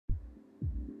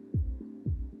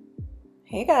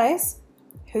Hey guys,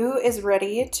 who is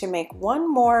ready to make one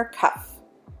more cuff?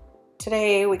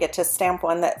 Today we get to stamp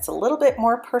one that's a little bit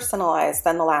more personalized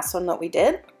than the last one that we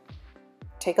did.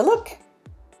 Take a look.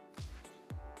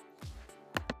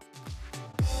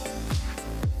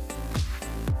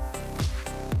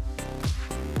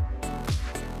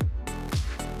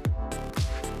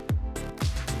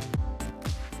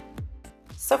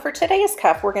 So for today's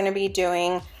cuff, we're going to be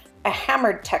doing a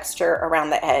hammered texture around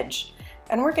the edge.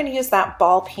 And we're going to use that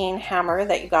ball peen hammer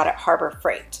that you got at Harbor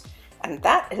Freight. And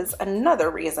that is another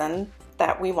reason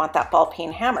that we want that ball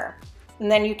peen hammer.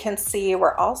 And then you can see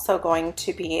we're also going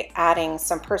to be adding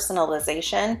some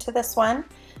personalization to this one.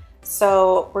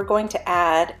 So we're going to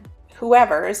add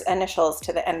whoever's initials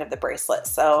to the end of the bracelet.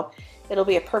 So it'll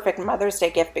be a perfect Mother's Day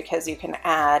gift because you can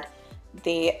add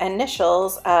the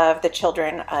initials of the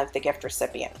children of the gift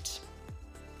recipient.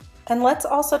 And let's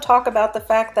also talk about the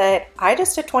fact that I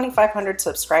just hit 2,500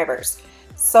 subscribers.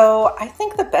 So I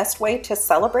think the best way to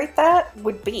celebrate that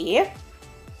would be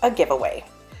a giveaway.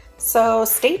 So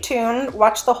stay tuned,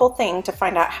 watch the whole thing to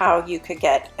find out how you could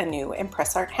get a new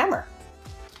Impress Art hammer.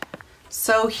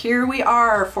 So here we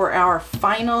are for our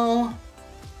final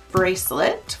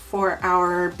bracelet for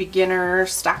our beginner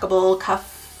stackable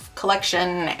cuff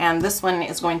collection. And this one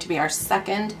is going to be our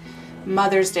second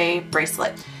Mother's Day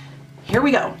bracelet. Here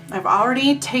we go. I've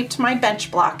already taped my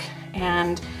bench block,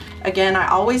 and again, I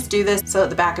always do this so that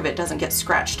the back of it doesn't get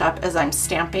scratched up as I'm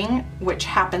stamping, which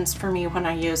happens for me when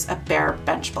I use a bare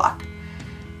bench block.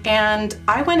 And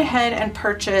I went ahead and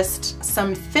purchased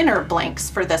some thinner blanks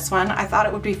for this one. I thought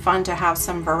it would be fun to have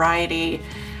some variety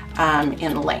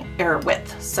in length or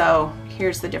width. So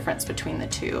here's the difference between the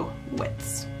two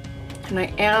widths. And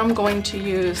I am going to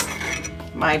use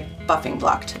my buffing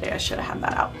block today. I should have had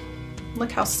that out.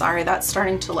 Look how sorry that's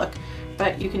starting to look,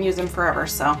 but you can use them forever,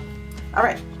 so. All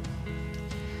right,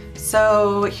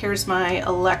 so here's my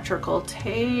electrical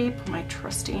tape, my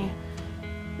trusty.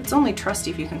 It's only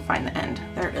trusty if you can find the end.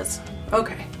 There it is.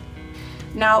 Okay.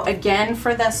 Now again,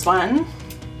 for this one,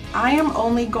 I am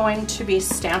only going to be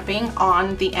stamping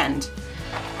on the end.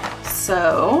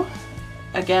 So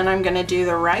again, I'm gonna do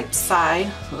the right side,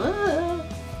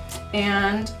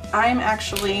 and I'm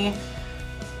actually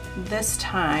this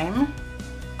time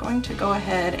going to go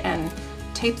ahead and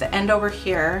tape the end over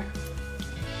here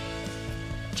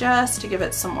just to give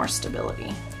it some more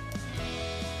stability.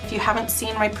 If you haven't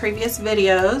seen my previous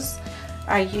videos,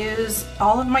 I use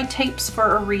all of my tapes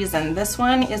for a reason. This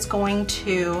one is going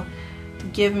to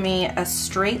give me a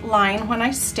straight line when I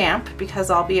stamp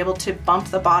because I'll be able to bump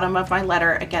the bottom of my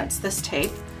letter against this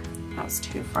tape. That was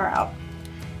too far out.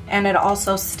 And it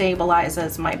also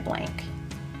stabilizes my blank.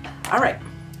 All right.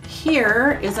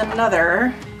 Here is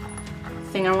another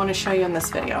thing I want to show you in this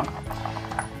video.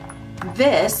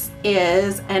 This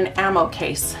is an ammo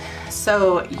case.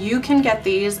 So you can get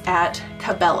these at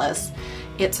Cabela's.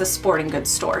 It's a sporting goods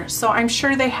store. So I'm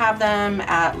sure they have them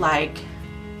at like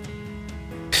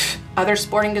other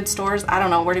sporting goods stores. I don't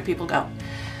know, where do people go?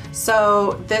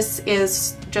 So this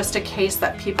is just a case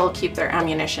that people keep their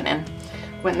ammunition in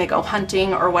when they go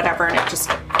hunting or whatever, and it just,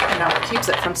 you know, keeps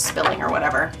it from spilling or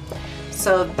whatever.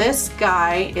 So this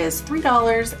guy is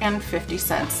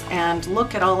 $3.50, and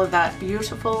look at all of that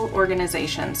beautiful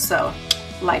organization. So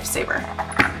lifesaver.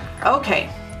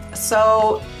 Okay,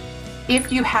 so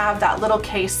if you have that little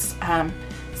case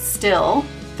still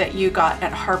that you got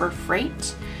at Harbor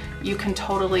Freight, you can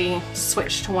totally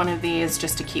switch to one of these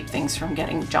just to keep things from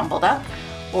getting jumbled up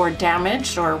or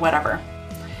damaged or whatever.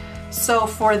 So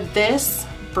for this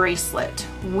bracelet,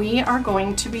 we are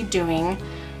going to be doing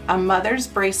a mother's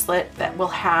bracelet that will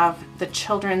have the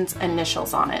children's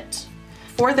initials on it.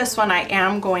 For this one, I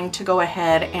am going to go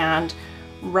ahead and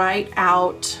write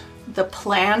out the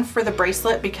plan for the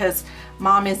bracelet because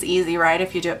mom is easy, right?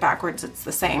 If you do it backwards, it's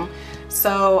the same.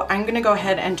 So I'm gonna go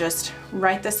ahead and just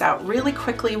write this out really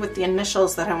quickly with the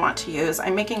initials that I want to use.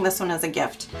 I'm making this one as a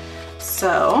gift.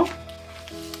 So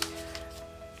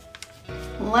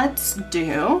let's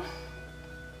do,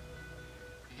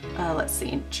 let's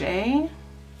see, J,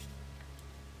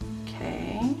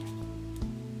 K,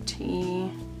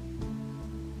 T,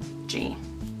 G,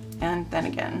 and then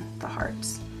again the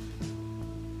hearts.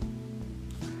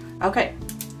 Okay,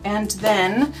 and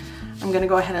then I'm gonna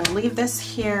go ahead and leave this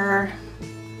here.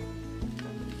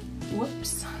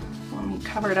 Whoops, let me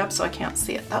cover it up so I can't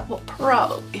see it. That will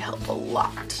probably help a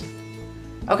lot.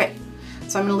 Okay,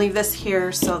 so I'm gonna leave this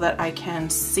here so that I can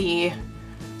see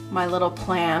my little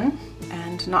plan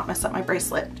and not mess up my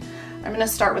bracelet. I'm gonna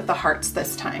start with the hearts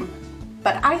this time.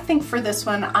 But I think for this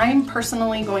one, I'm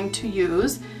personally going to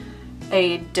use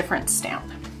a different stamp.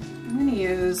 I'm gonna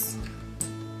use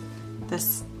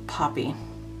this poppy.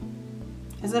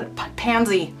 Is it a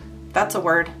pansy? That's a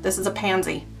word. This is a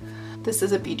pansy. This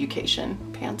is a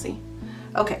beaducation pansy.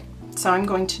 Okay, so I'm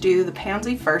going to do the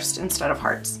pansy first instead of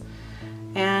hearts.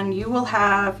 And you will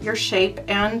have your shape,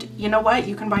 and you know what?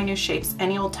 You can buy new shapes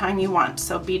any old time you want.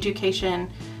 So beaducation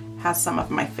has some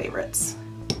of my favorites.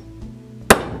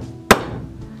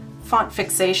 Font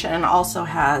Fixation also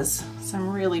has some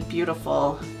really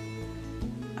beautiful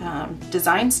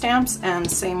design stamps, and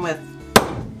same with,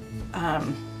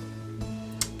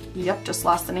 yep, just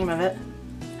lost the name of it.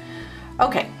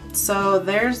 Okay, so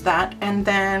there's that, and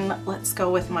then let's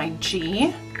go with my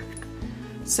G.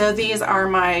 So these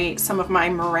are some of my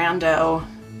Mirando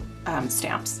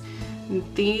stamps.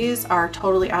 These are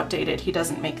totally outdated. He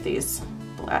doesn't make these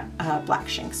black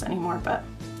shinks anymore, but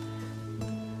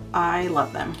I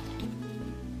love them.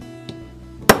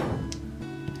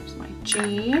 There's my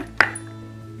G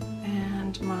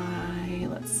and my,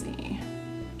 let's see,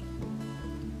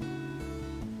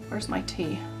 where's my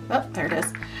T? Oh, there it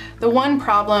is. The one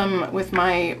problem with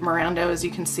my Mirando is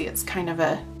you can see it's kind of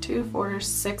a 2, 4,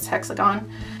 6 hexagon,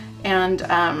 and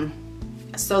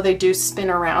so they do spin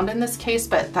around in this case,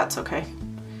 but that's okay.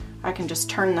 I can just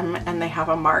turn them and they have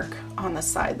a mark on the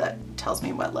side that tells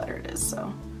me what letter it is.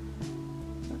 So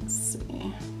let's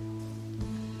see,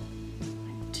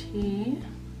 T.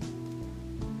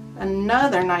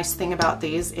 Another nice thing about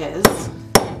these is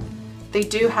they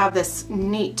do have this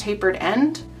neat tapered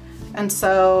end, and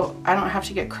so I don't have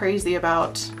to get crazy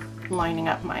about lining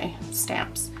up my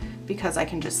stamps because I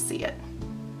can just see it.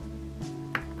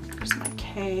 There's my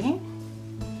K.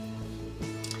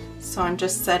 So I'm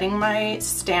just setting my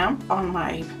stamp on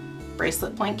my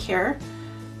bracelet blank here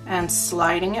and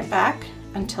sliding it back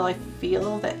until I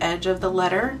feel the edge of the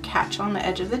letter catch on the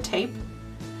edge of the tape.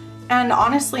 And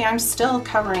honestly, I'm still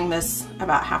covering this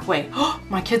about halfway. Oh,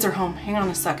 my kids are home. Hang on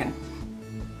a second.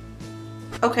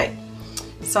 Okay,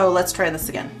 so let's try this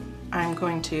again. I'm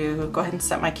going to go ahead and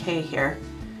set my K here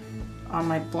on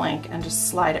my blank and just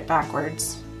slide it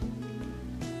backwards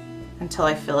until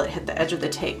I feel it hit the edge of the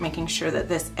tape, making sure that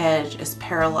this edge is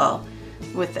parallel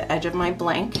with the edge of my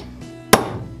blank.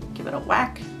 Give it a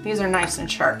whack. These are nice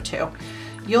and sharp too.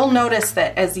 You'll notice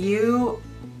that as you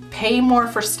pay more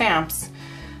for stamps,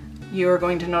 you're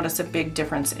going to notice a big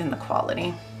difference in the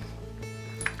quality,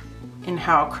 in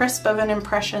how crisp of an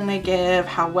impression they give,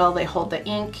 how well they hold the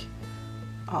ink,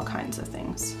 all kinds of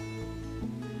things.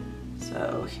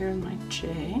 So here's my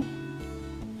J.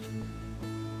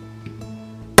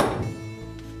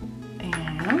 And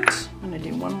I'm going to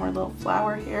do one more little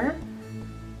flower here.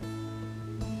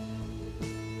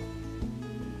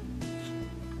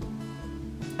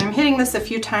 I'm hitting this a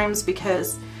few times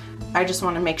because I just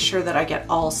want to make sure that I get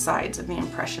all sides of the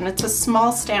impression. It's a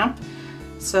small stamp,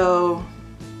 so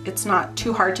it's not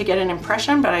too hard to get an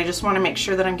impression, but I just want to make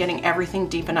sure that I'm getting everything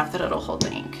deep enough that it'll hold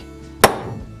the ink.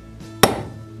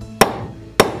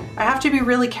 I have to be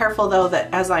really careful though that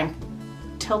as I'm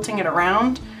tilting it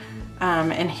around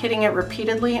and hitting it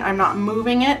repeatedly, I'm not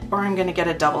moving it or I'm going to get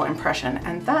a double impression,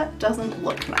 and that doesn't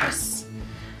look nice.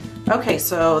 Okay,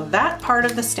 so that part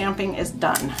of the stamping is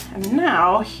done. And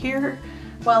now here,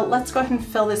 well, let's go ahead and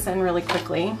fill this in really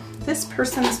quickly. This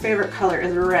person's favorite color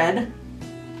is red,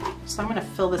 so I'm going to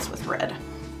fill this with red.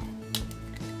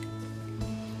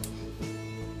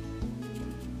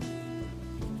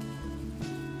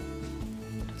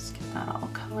 Just get that all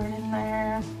colored in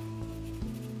there.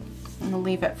 I'm going to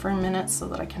leave it for a minute so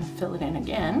that I can fill it in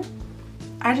again.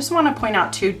 I just want to point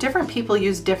out too, different people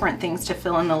use different things to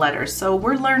fill in the letters. So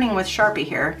we're learning with Sharpie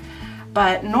here,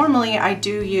 but normally I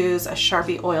do use a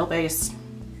Sharpie oil-based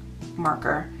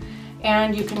marker,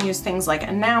 and you can use things like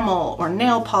enamel or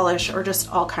nail polish or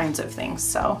just all kinds of things.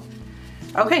 So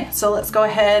okay, so let's go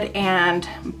ahead and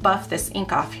buff this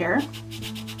ink off here.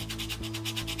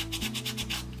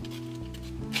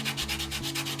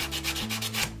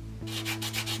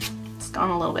 It's gone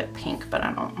a little bit pink, but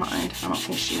I don't mind. I don't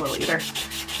think she will either.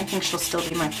 I think she'll still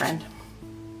be my friend.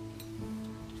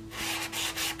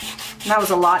 And that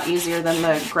was a lot easier than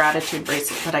the gratitude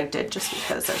bracelet that I did, just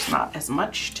because there's not as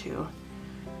much to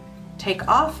take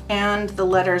off and the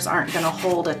letters aren't going to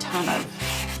hold a ton of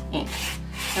ink.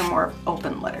 They're more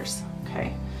open letters.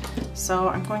 Okay, so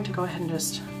I'm going to go ahead and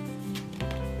just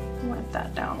wipe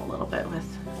that down a little bit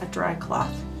with a dry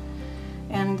cloth.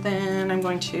 And then I'm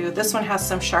going to, this one has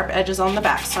some sharp edges on the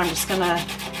back, so I'm just going to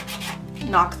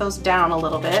knock those down a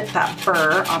little bit, that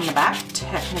burr on the back,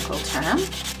 technical term.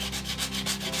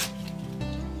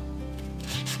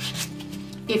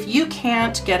 If you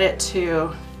can't get it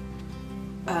to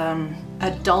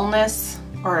a dullness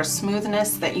or a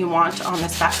smoothness that you want on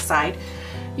this back side,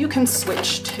 You can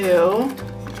switch to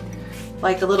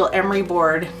like a little emery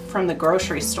board from the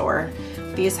grocery store.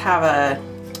 These have a,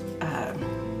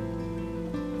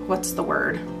 what's the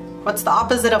word? What's the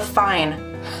opposite of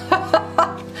fine?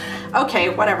 Okay,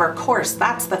 whatever, coarse,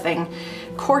 that's the thing.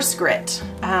 Coarse grit,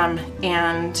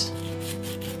 and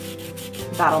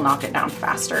that'll knock it down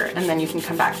faster. And then you can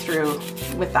come back through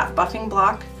with that buffing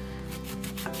block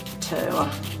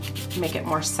to make it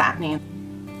more satiny.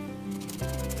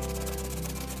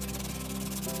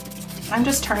 I'm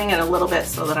just turning it a little bit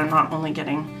so that I'm not only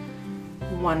getting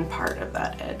one part of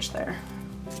that edge there.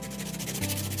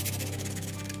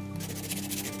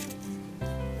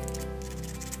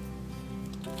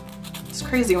 It's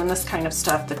crazy when this kind of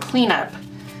stuff, the cleanup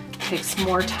takes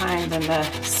more time than the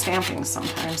stamping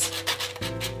sometimes.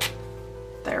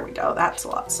 There we go, that's a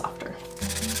lot softer.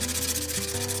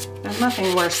 There's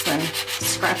nothing worse than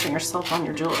scratching yourself on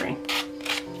your jewelry.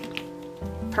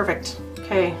 Perfect,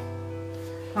 okay.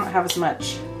 I don't have as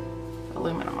much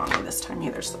aluminum on me this time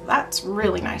either, so that's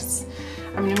really nice.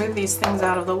 I'm gonna move these things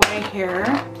out of the way here.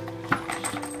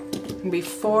 And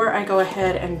before I go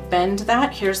ahead and bend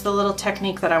that, here's the little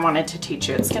technique that I wanted to teach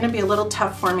you. It's gonna be a little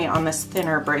tough for me on this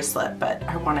thinner bracelet, but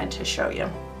I wanted to show you.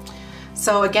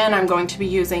 So again, I'm going to be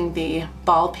using the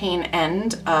ball peen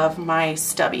end of my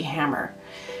stubby hammer.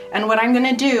 And what I'm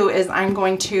gonna do is I'm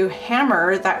going to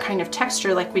hammer that kind of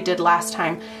texture like we did last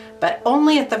time, but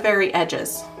only at the very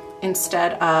edges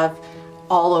instead of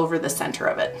all over the center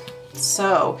of it.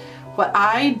 So what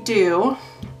I do,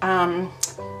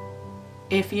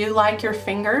 if you like your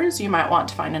fingers, you might want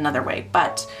to find another way,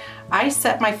 but I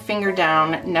set my finger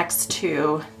down next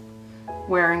to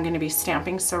where I'm going to be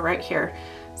stamping, so right here,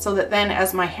 so that then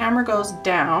as my hammer goes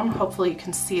down, hopefully you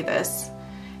can see this,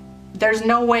 there's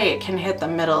no way it can hit the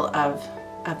middle of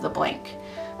the blank.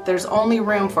 There's only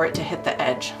room for it to hit the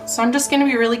edge. So I'm just gonna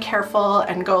be really careful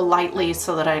and go lightly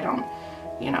so that I don't,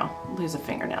 you know, lose a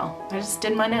fingernail. I just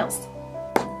did my nails.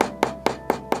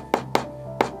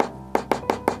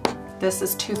 This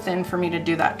is too thin for me to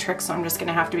do that trick, so I'm just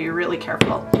gonna have to be really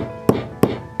careful.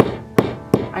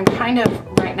 I'm kind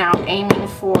of right now aiming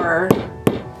for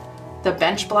the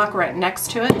bench block right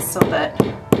next to it so that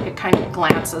it kind of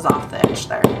glances off the edge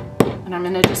there. And I'm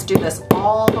gonna just do this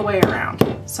all the way around.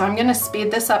 So I'm gonna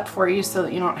speed this up for you so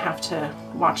that you don't have to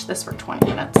watch this for 20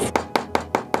 minutes.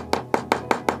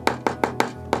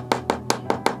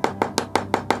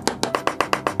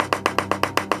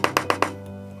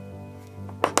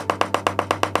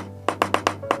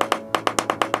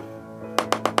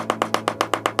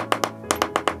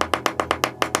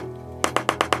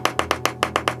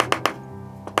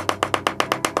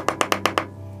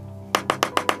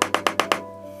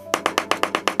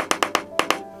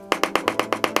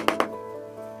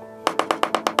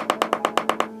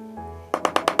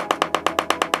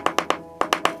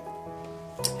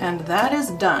 And that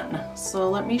is done. So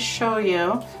let me show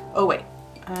you. Oh wait,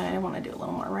 I want to do a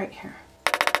little more right here.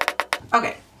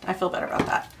 Okay, I feel better about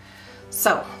that.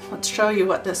 So let's show you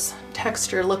what this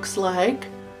texture looks like.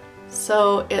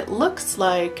 So it looks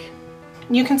like,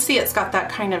 you can see it's got that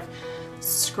kind of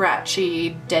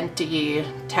scratchy, denty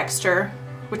texture,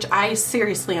 which I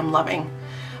seriously am loving.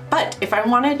 But if I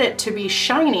wanted it to be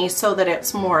shiny so that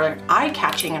it's more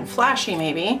eye-catching and flashy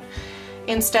maybe,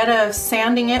 instead of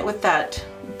sanding it with that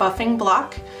buffing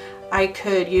block, I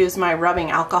could use my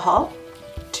rubbing alcohol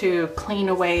to clean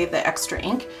away the extra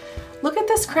ink. Look at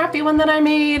this crappy one that I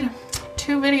made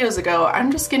 2 videos ago.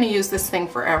 I'm just gonna use this thing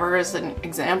forever as an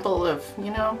example of,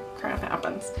 you know, crap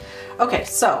happens. Okay,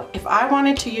 so if I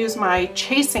wanted to use my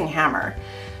chasing hammer,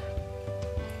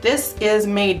 this is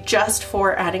made just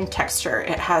for adding texture.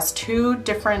 It has 2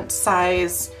 different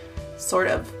size sort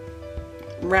of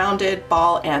rounded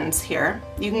ball ends here.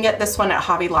 You can get this one at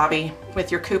Hobby Lobby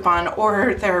with your coupon,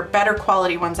 or there are better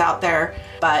quality ones out there,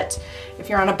 but if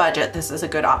you're on a budget, this is a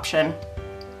good option.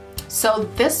 So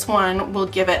this one will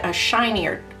give it a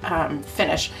shinier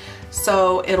finish,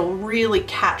 so it'll really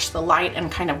catch the light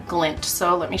and kind of glint.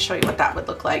 So let me show you what that would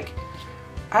look like.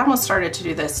 I almost started to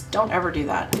do this. Don't ever do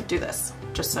that. Do this,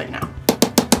 just so you know.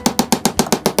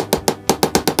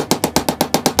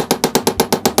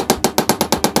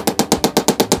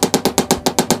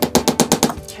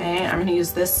 Okay, I'm gonna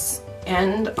use this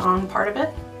end on part of it.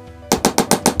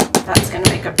 That's gonna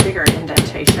make a bigger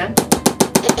indentation.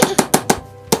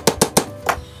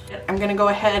 I'm gonna go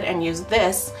ahead and use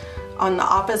this on the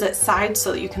opposite side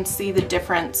so that you can see the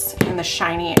difference in the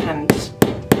shiny and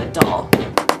the dull.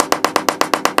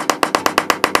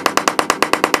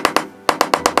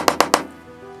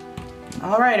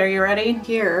 All right, are you ready?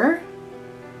 Here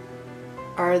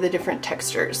are the different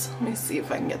textures. Let me see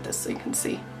if I can get this so you can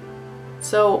see.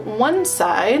 So one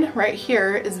side right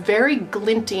here is very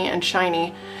glinty and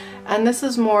shiny, and this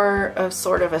is more of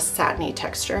sort of a satiny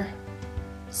texture.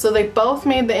 So they both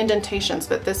made the indentations,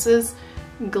 but this is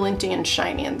glinty and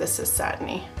shiny and this is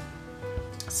satiny.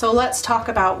 So let's talk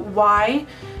about why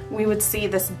we would see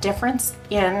this difference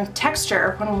in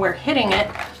texture when we're hitting it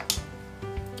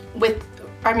with,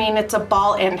 I mean, it's a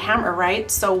ball and hammer, right?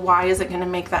 So why is it going to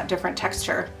make that different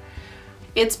texture?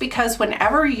 It's because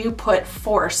whenever you put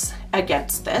force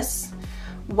against this,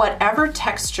 whatever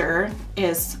texture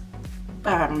is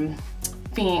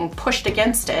being pushed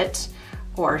against it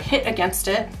or hit against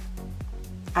it,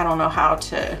 I don't know how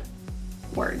to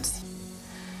words.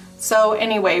 So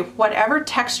anyway, whatever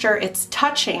texture it's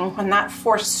touching when that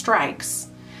force strikes,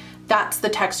 that's the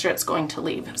texture it's going to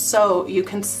leave. So you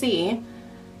can see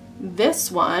this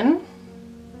one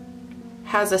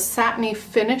has a satiny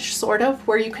finish, sort of,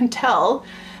 where you can tell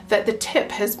that the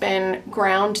tip has been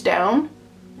ground down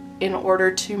in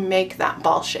order to make that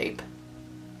ball shape.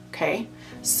 Okay,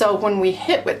 so when we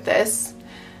hit with this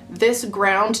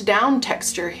ground down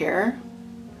texture here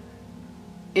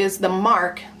is the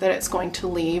mark that it's going to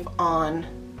leave on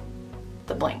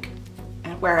the blank.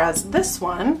 And whereas this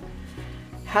one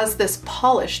has this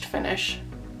polished finish.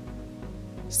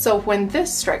 So when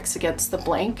this strikes against the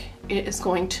blank, it is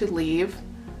going to leave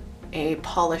a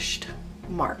polished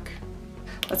mark.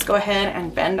 Let's go ahead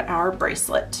and bend our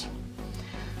bracelet.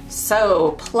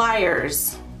 So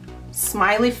pliers,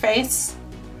 smiley face,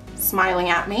 smiling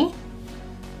at me,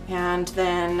 and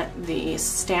then the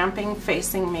stamping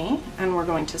facing me, and we're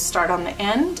going to start on the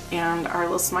end, and our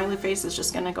little smiley face is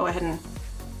just going to go ahead and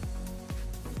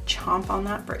chomp on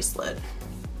that bracelet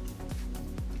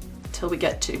till we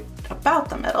get to about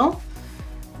the middle.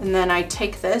 And then I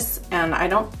take this and I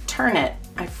don't turn it,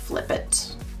 I flip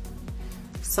it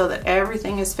so that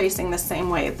everything is facing the same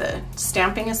way. The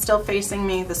stamping is still facing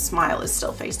me, the smile is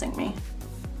still facing me.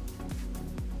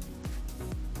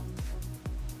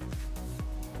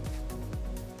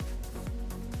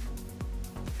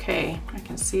 Okay, I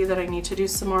can see that I need to do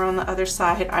some more on the other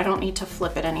side. I don't need to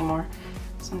flip it anymore.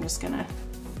 So I'm just gonna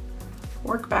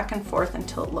work back and forth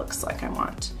until it looks like I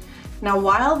want. Now,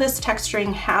 while this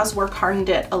texturing has work hardened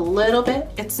it a little bit,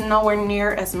 it's nowhere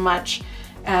near as much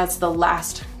as the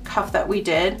last cuff that we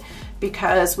did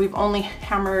because we've only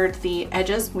hammered the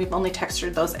edges. We've only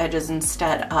textured those edges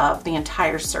instead of the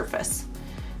entire surface.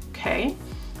 Okay,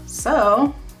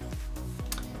 so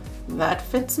that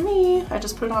fits me. I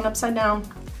just put it on upside down.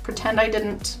 Pretend I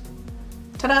didn't.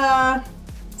 Ta-da!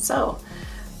 So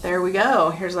there we go.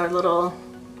 Here's our little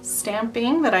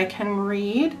stamping that I can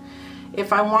read.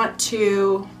 If I want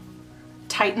to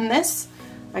tighten this,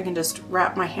 I can just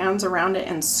wrap my hands around it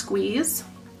and squeeze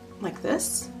like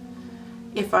this.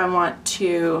 If I want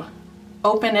to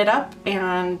open it up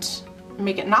and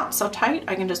make it not so tight,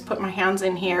 I can just put my hands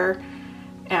in here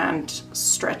and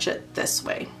stretch it this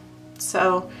way.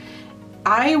 So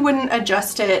I wouldn't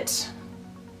adjust it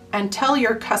and tell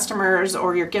your customers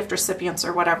or your gift recipients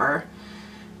or whatever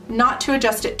not to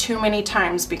adjust it too many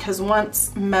times, because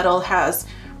once metal has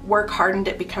work hardened,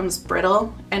 it becomes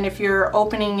brittle, and if you're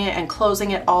opening it and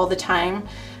closing it all the time,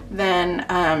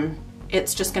 then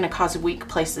it's just going to cause weak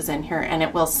places in here and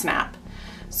it will snap.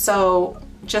 So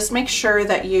just make sure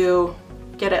that you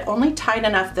get it only tight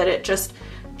enough that it just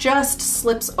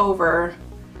slips over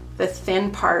the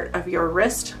thin part of your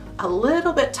wrist a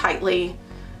little bit tightly,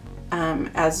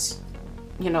 as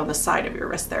you know, the side of your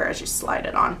wrist there as you slide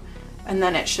it on, and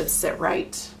then it should sit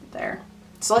right there.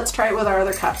 So let's try it with our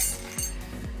other cuffs.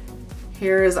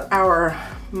 Here's our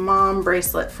mom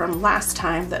bracelet from last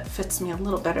time that fits me a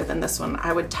little better than this one.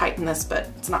 I would tighten this, but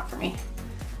it's not for me.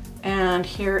 And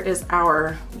here is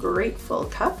our grateful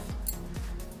cuff.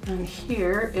 And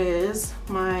here is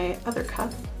my other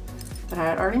cuff that I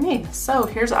had already made. So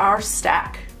here's our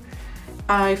stack.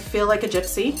 I feel like a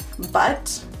gypsy,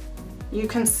 but you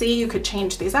can see you could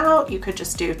change these out. You could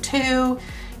just do two.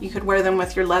 You could wear them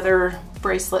with your leather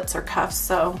bracelets or cuffs.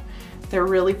 So they're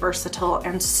really versatile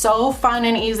and so fun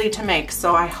and easy to make.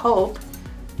 So I hope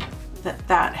that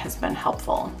that has been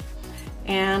helpful.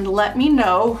 And let me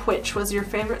know which was your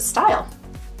favorite style.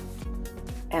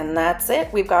 And that's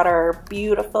it. We've got our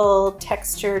beautiful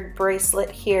textured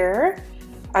bracelet here.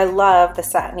 I love the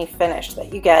satiny finish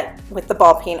that you get with the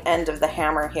ball peen end of the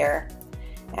hammer here.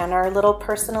 And our little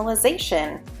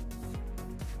personalization.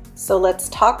 So let's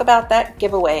talk about that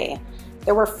giveaway.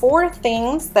 There were 4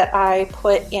 things that I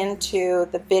put into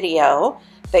the video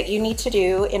that you need to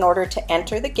do in order to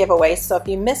enter the giveaway. So if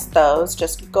you missed those,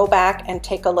 just go back and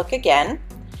take a look again.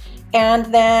 And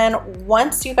then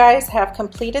once you guys have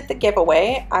completed the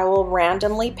giveaway, I will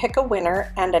randomly pick a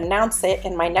winner and announce it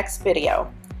in my next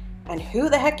video. And who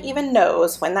the heck even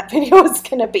knows when that video is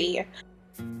gonna be.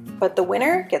 But the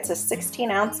winner gets a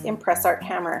 16-ounce Impress Art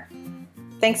hammer.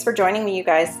 Thanks for joining me, you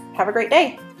guys. Have a great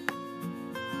day.